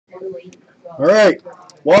All right,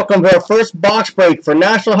 welcome to our first box break for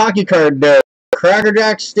National Hockey Card Day,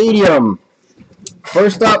 CrackerJack Stadium.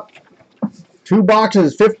 First up, 2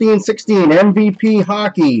 boxes, 15-16 MVP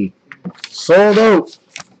Hockey, sold out.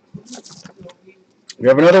 We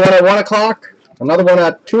have another one at 1 o'clock, another one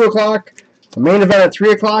at 2 o'clock, a main event at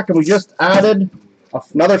 3 o'clock, and we just added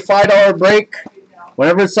another $5 break.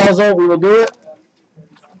 Whenever it sells out, we will do it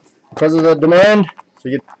because of the demand. So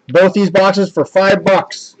you get both these boxes for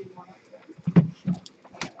 $5.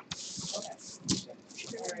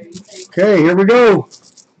 Okay, here we go.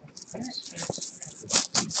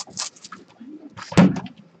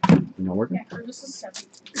 Not working?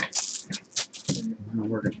 Not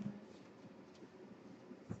working.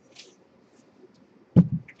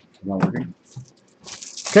 Not working.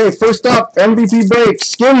 Okay, first up, MVP break,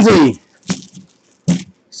 Skinsy.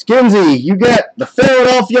 Skinsy, you get the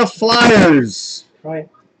Philadelphia Flyers. Right.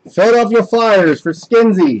 Philadelphia Flyers for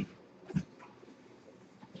Skinsy.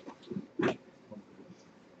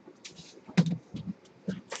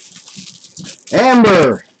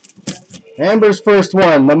 Amber. Amber's first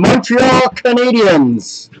one. The Montreal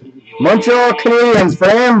Canadiens. Montreal Canadiens for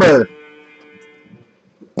Amber.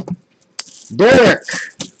 Derek.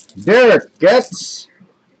 Derek gets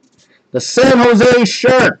the San Jose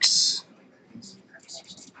Sharks.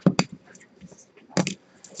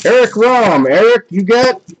 Eric Rom. Eric, you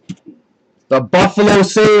get the Buffalo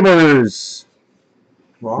Sabres.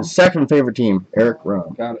 His second favorite team, Eric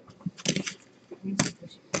Rom. Got it.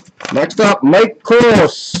 Next up, Mike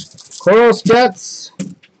Koros. Koros gets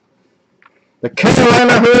the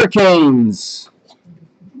Carolina Hurricanes.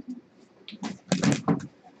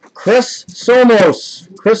 Chris Somos.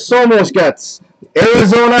 Chris Somos gets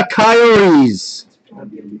Arizona Coyotes.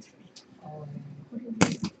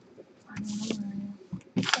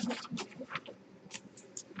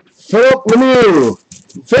 Philip Lemieux.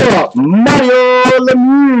 Philip Mario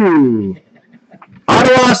Lemieux.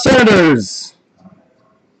 Ottawa Senators.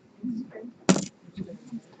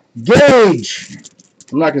 Gage.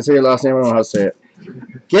 I'm not going to say your last name. I don't know how to say it.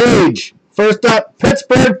 Gage. First up,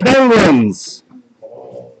 Pittsburgh Penguins.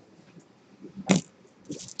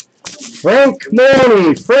 Frank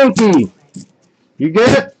Mooney. Frankie. You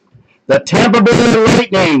get the Tampa Bay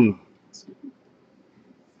Lightning.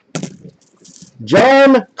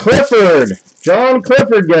 John Clifford. John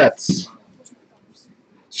Clifford gets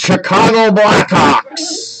Chicago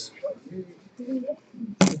Blackhawks.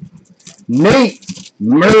 Nate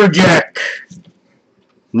Merjek.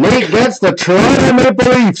 Nate gets the Toronto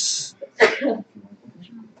Maple Leafs.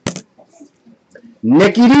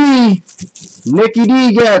 Nicky D. Nicky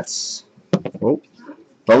D gets the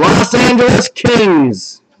Los Angeles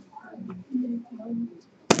Kings.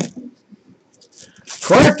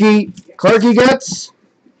 Clarky gets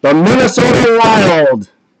the Minnesota Wild.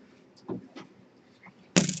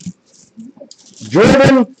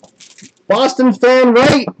 Jordan, Boston fan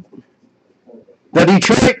right, the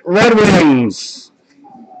Detroit Red Wings.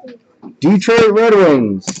 Detroit Red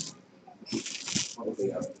Wings.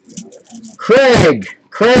 Craig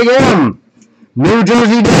M. New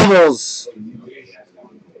Jersey Devils.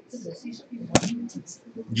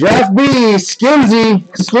 Jeff B.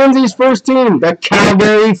 Skinsy's first team, the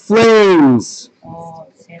Calgary Flames.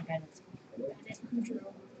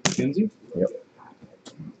 Kinsey? Yep.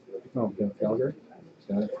 Oh, Calgary.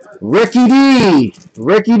 Got it.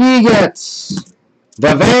 Ricky D gets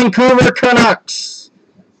the Vancouver Canucks.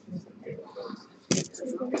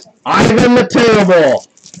 Ivan the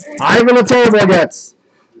Terrible gets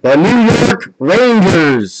the New York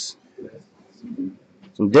Rangers.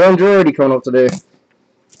 Some Dan Girardi coming up today.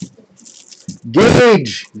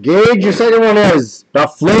 Gage, your second one is the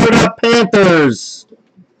Florida Panthers.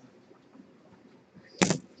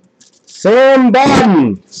 Sam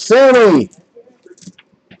Bowden, Sammy,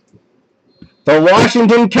 the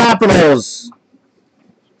Washington Capitals.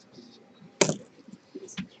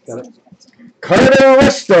 Got it. Carter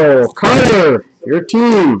Risto. Carter, your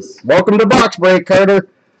team. Welcome to Box Break, Carter.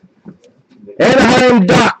 Anaheim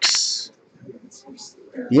Ducks.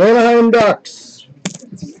 The Anaheim Ducks.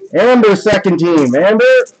 Amber, second team. Amber,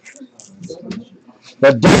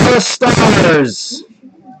 the Dallas Stars.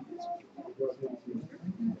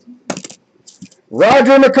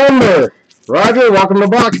 Roger McCumber. Roger, welcome to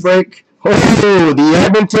Box Break. Oh, the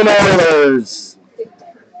Edmonton Oilers.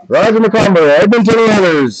 Roger McCumber, Edmonton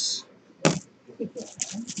Oilers.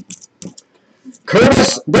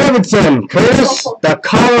 Curtis Davidson. Curtis, the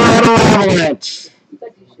Colorado Avalanche.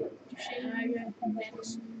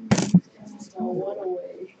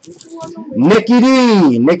 Nicky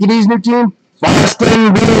D. Nicky D's new team,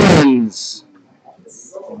 Boston Bruins.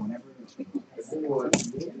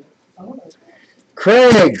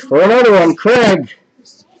 Craig, for another one, Craig.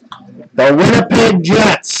 The Winnipeg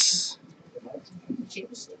Jets.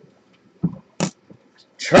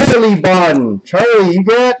 Charlie Bun. Charlie, you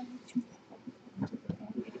got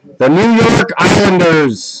the New York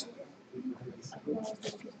Islanders.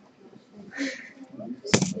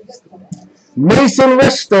 Mason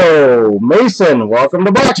Risto. Mason, welcome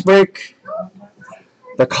to Box Break.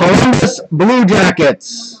 The Columbus Blue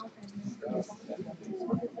Jackets.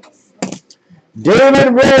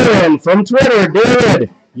 David Warren from Twitter. David,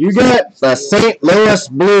 you got the St. Louis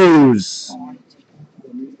Blues.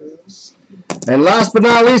 And last but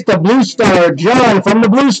not least, the Blue Star. John from the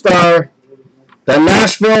Blue Star. The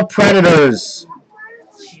Nashville Predators.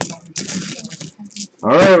 All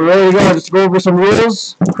right, ready to go. Just go over some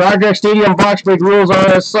rules. CrackerJack Stadium Box Break rules are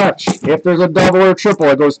as such. If there's a double or triple,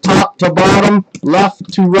 it goes top to bottom,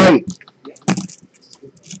 left to right.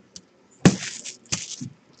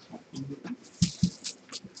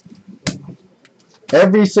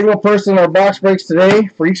 Every single person in our box breaks today,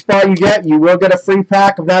 for each spot you get, you will get a free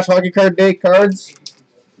pack of National Hockey Card Day cards,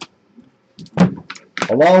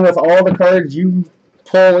 along with all the cards you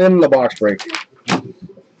pull in the box break.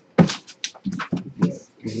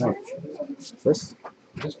 This?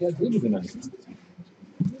 Just got good tonight.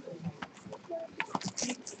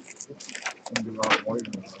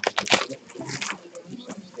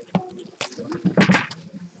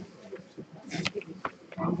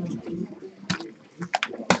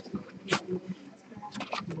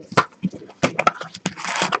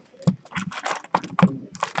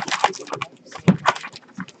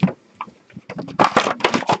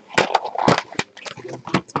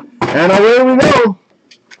 And away we go.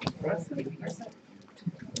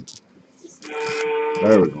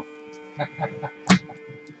 There we go.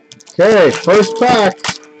 Okay, first pack.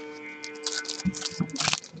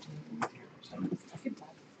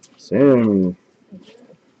 Sammy.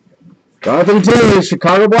 Jonathan Taylor,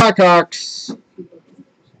 Chicago Blackhawks.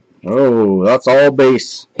 Oh, that's all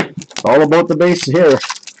base. It's all about the base here.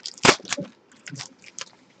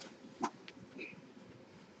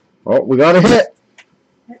 Oh, we got a hit.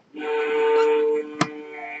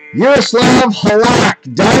 Yaroslav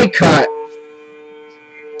Halak, die cut.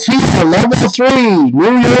 Team level 3,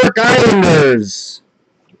 New York Islanders.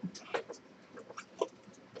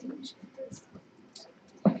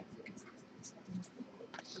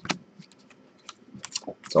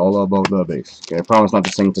 It's all about the base. Okay, I promise not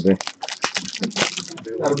to sing today.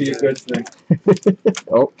 That'll be a good thing.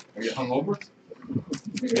 Oh. Are you hungover?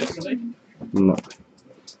 Yesterday? No.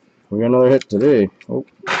 We got another hit today. Oh.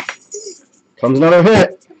 Comes another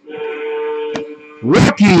hit.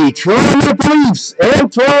 Rookie, Toronto Maple Leafs,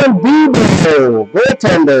 Antoine Bibeau,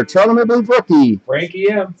 goaltender, Toronto Maple Leafs rookie.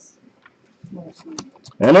 Frankie M.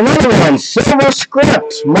 And another one, silver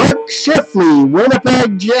script, Mark Shifley,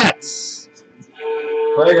 Winnipeg Jets.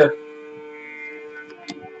 Craiger.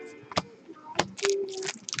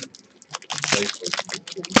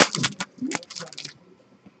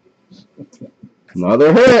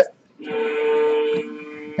 Another hit.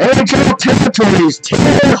 NHL Territories,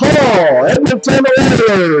 Taylor Hall, Edmonton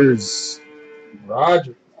Oilers.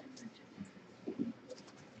 Roger.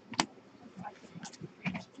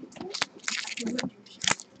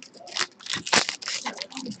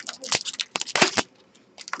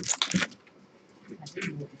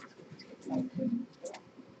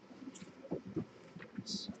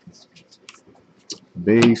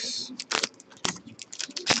 Base.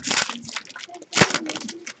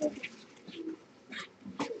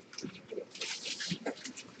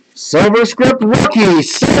 Silver script rookie,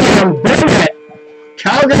 Sam Bennett,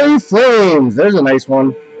 Calgary Flames. There's a nice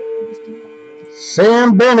one.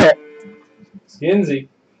 Sam Bennett. Skinsy.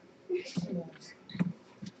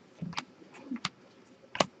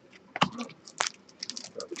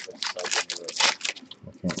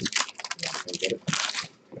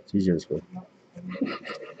 It's easier this way.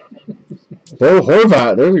 Oh,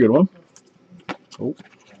 Horvat. There's a good one. Oh,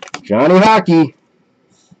 Johnny Hockey.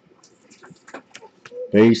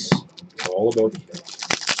 Base. All about it.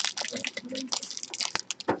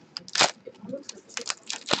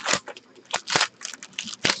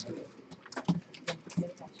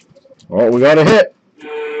 Oh, we got a hit.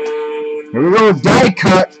 Here we go. Die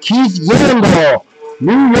cut. Keith Yandel,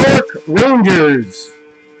 New York Rangers.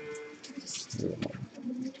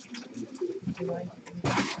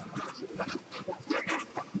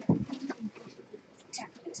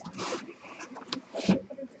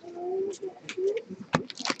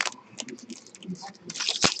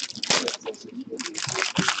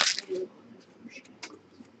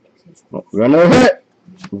 Oh, we got another hit.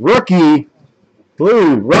 Rookie,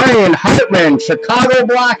 Blue, Ryan Hartman, Chicago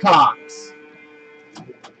Blackhawks.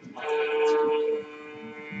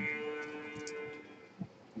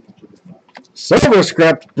 Silver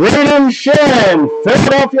script, Braden Shen,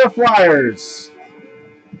 Philadelphia Flyers.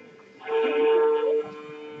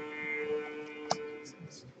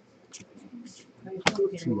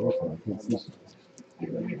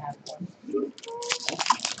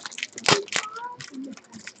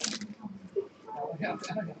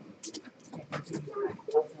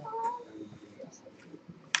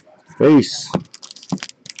 Base.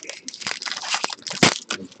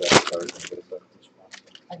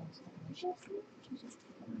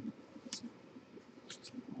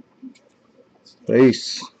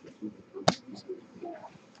 Base.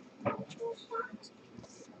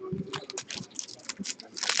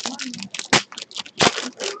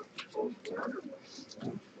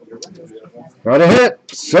 Got a hit.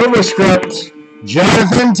 Silver script.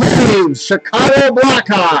 Jonathan Taves, Chicago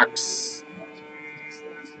Blackhawks.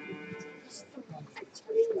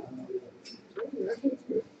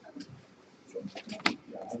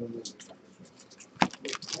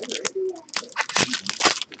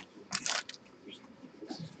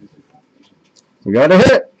 We got a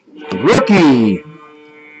hit. Rookie.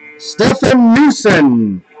 Stefan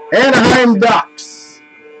Newson, Anaheim Ducks.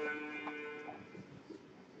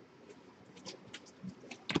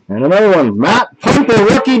 And another one. Matt Pumper,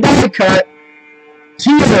 rookie die cut.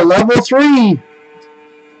 Tier level 3.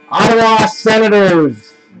 Ottawa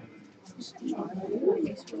Senators.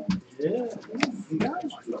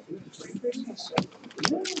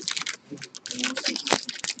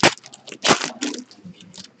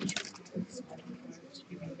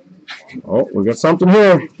 Oh, we got something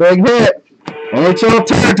here. Big hit. NHL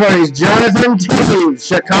Territories, Jonathan Taves,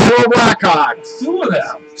 Chicago Blackhawks. 2 of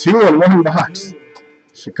them. 2 in 1 box.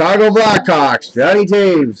 Chicago Blackhawks, Johnny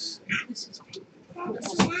Taves.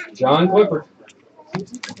 John Clifford.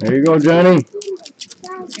 There you go, Johnny.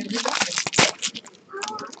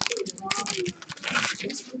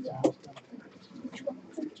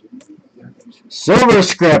 Silver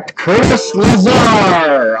script, Chris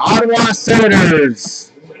Lazar, Ottawa Senators.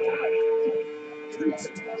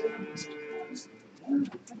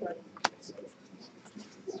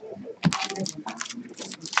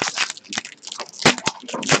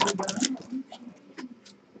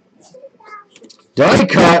 Die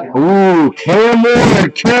cut, ooh, Cam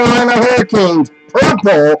Ward, Carolina Hurricanes,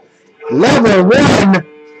 purple, level 1.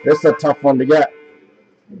 This is a tough one to get.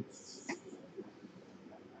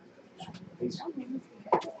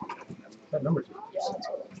 What number?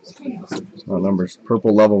 It's not numbers,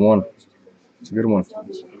 purple level 1. It's a good one.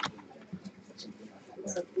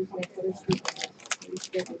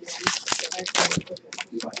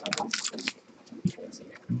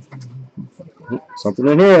 Something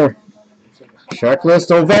in here. Checklist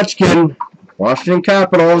Ovechkin, Washington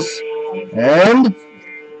Capitals, and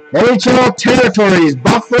NHL Territories,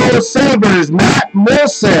 Buffalo Sabres, Matt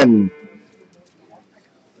Molson.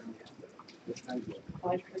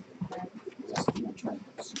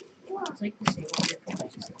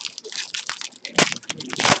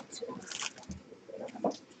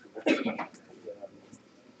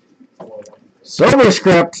 Silver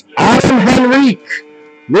script, Adam Henrique,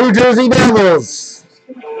 New Jersey Devils.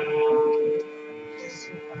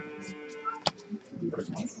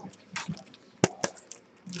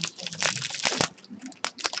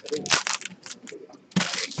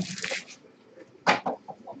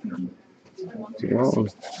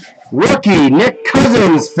 Rookie, Nick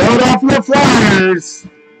Cousins, Philadelphia Flyers.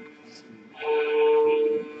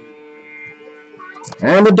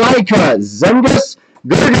 And the die cut, Zemgus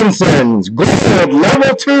Girgensons, gold,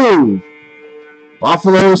 level 2.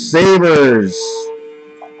 Buffalo Sabres.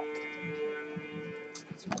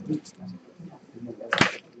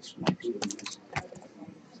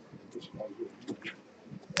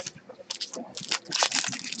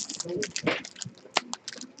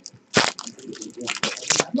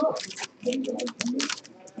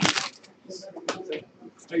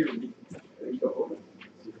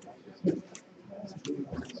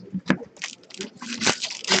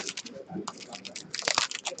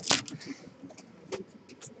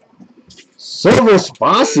 Silver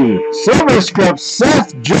Spassi, Silver script,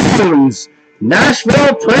 Seth Jones,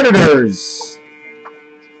 Nashville Predators.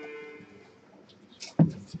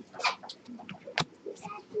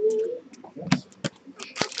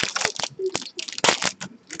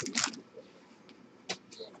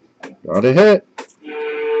 Got a hit.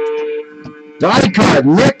 Die cut,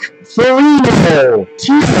 Nick Foligno,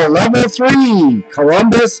 tier level 3,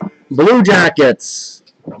 Columbus Blue Jackets.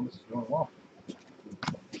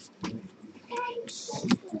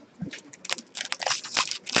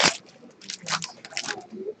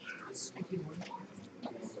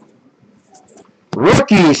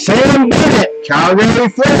 Rookie Sam Bennett, Calgary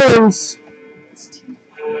Flames.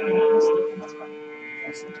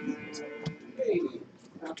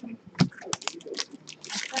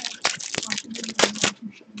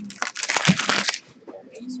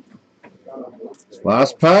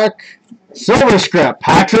 Last pack. Silver script,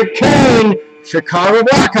 Patrick Kane, Chicago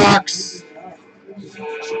Blackhawks.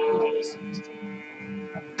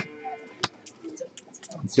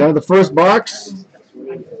 It's the end of the first box.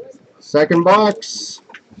 Second box.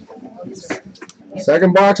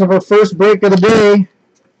 Second box of our first break of the day.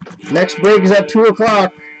 Next break is at 2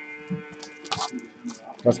 o'clock.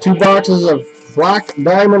 That's 2 boxes of Black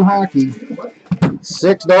Diamond Hockey.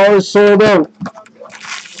 $6 sold out.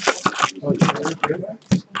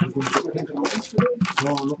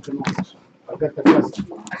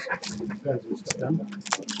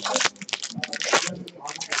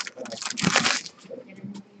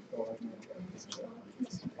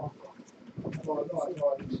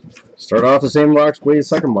 Start off the same box, way the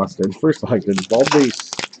second box did. First box did. Ball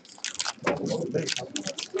base.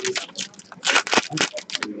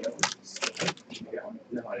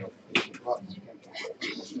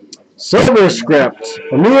 Silver script,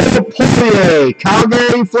 Emile Poirier,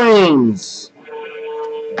 Calgary Flames.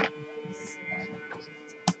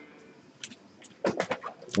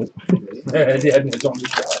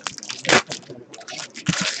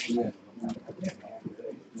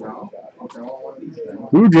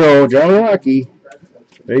 Cujo, Johnny Hockey.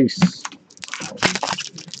 Base.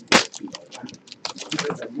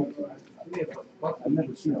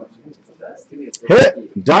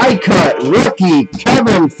 Hit, die cut, rookie,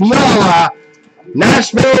 Kevin Fiala,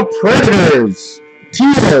 Nashville Predators.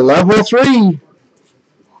 Teal, level 3.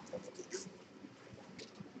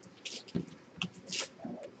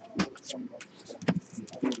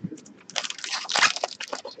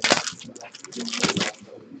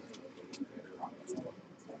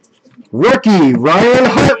 Rookie, Ryan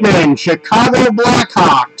Hartman, Chicago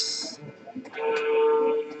Blackhawks.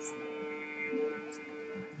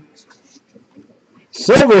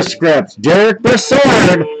 Silver script, Derek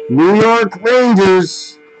Brassard, New York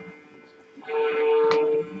Rangers.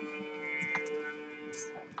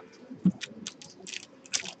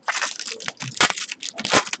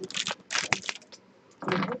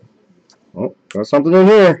 Oh, got something in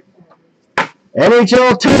here.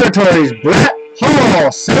 NHL Territories, Brett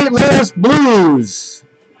Hall, St. Louis Blues.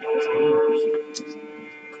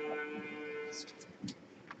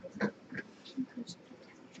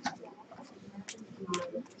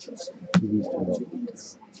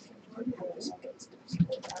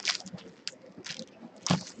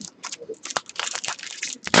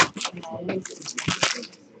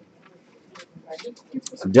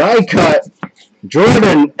 Die cut,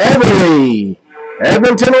 Jordan Everly,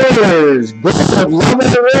 Edmonton Oilers, gold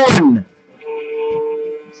level 1.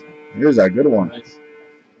 Here's that good one.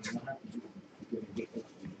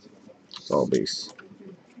 It's all base.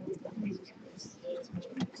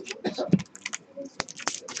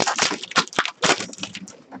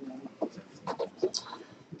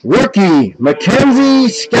 Rookie, Mackenzie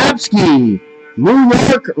Skapski, New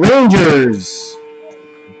York Rangers.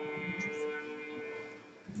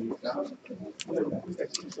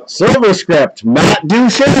 Silver script, Matt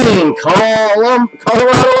Duchene, Colorado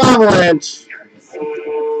Avalanche.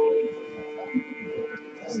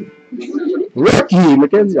 Rookie,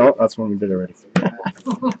 Mackenzie. Oh, that's one we did already.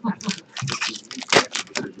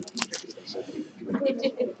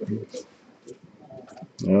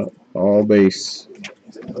 Yeah, all base.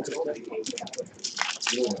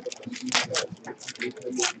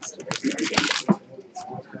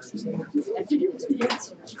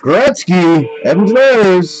 Gretzky, Edmonton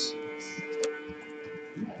Oilers.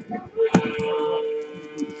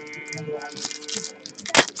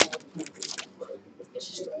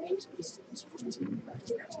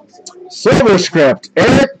 Silver script,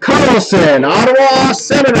 Eric Carlson, Ottawa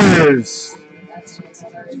Senators.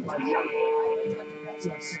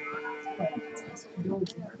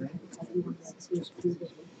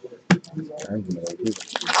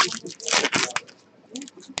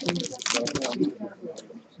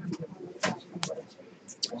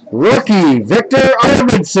 Rookie, Victor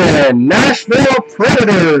Arvidsson, Nashville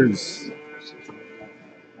Predators.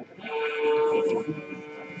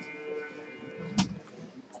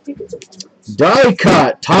 Die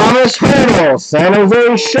cut, Thomas Hurdle, San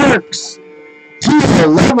Jose Sharks. Teal,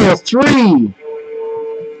 level 3.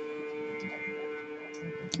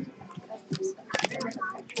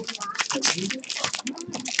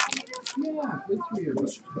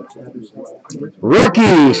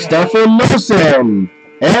 Rookie, Stefan Noesen,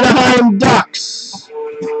 Anaheim Ducks.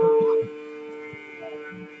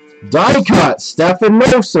 Die cut, Stefan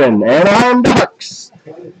Nelson, Anaheim Ducks.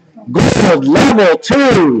 Gold, level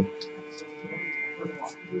 2.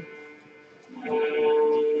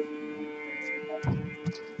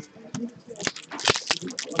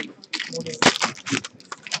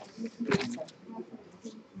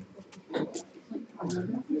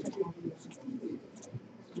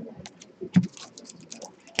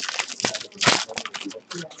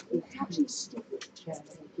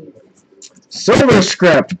 Silver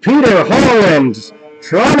script, Peter Holland,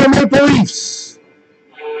 Toronto Maple Leafs.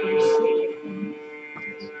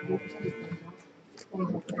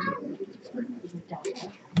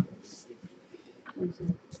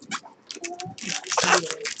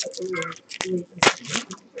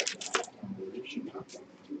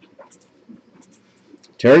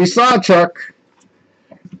 Terry Sawchuk.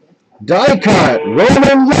 Die cut,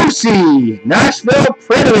 Roman Lucy, Nashville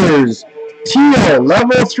Predators, Teal,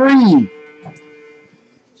 level 3.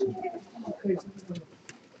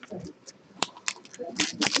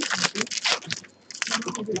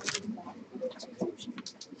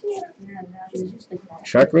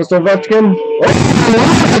 Checklist Ovechkin.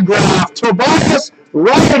 Oh, autograph, Tobias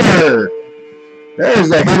Ryder. There's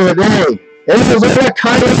the hit of the day. Arizona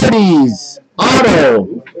Coyotes,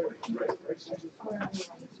 auto.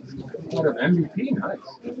 MVP,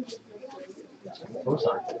 nice.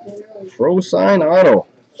 Pro sign auto.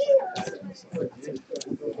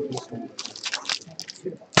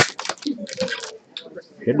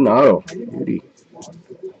 Hidden auto. Beauty.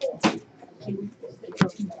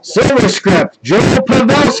 Silver script, Joe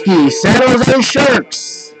Pavelski, San Jose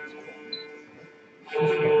Sharks.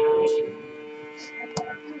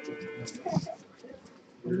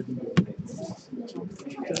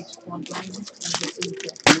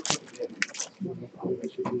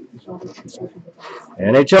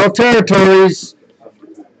 NHL territories,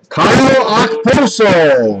 Kyle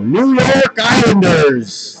Okposo, New York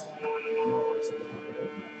Islanders.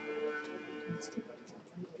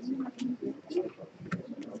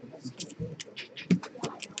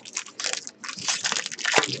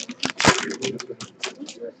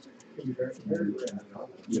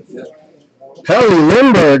 Kelly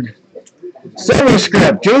Lindbergh, silver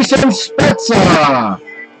script, Jason Spezza,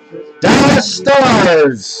 Dallas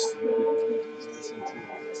Stars.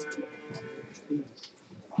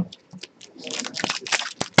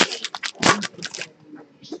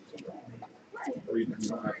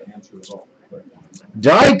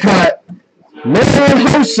 Die cut, Marian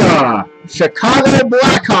Hossa, Chicago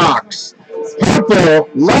Blackhawks, purple,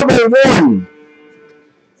 level 1.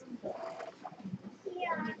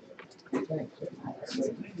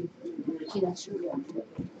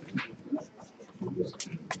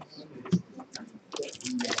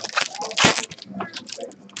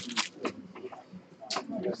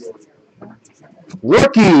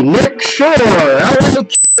 Rookie, Nick Shore, LA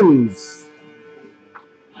Kings.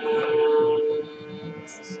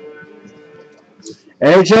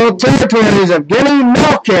 NHL territories of Evgeny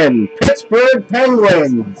Malkin, Pittsburgh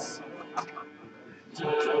Penguins.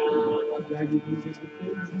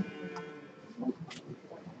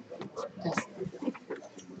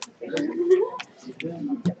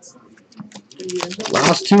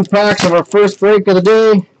 Last 2 packs of our first break of the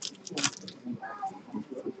day.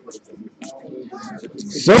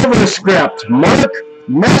 Silver script, Mark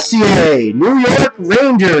Messier, New York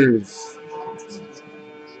Rangers.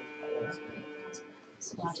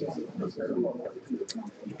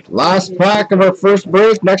 Last pack of our first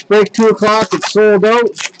break. Next break, 2 o'clock. It's sold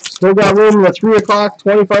out. Still got room in the 3 o'clock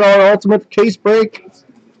 $25 ultimate case break.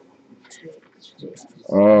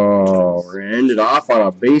 Oh, we're going to end it off on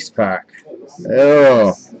a base pack.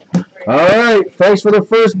 Oh. All right. Thanks for the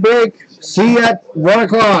first break. See you at 1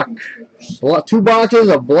 o'clock. 2 boxes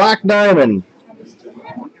of Black Diamond.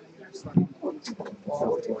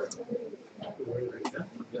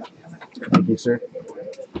 Thank you, sir.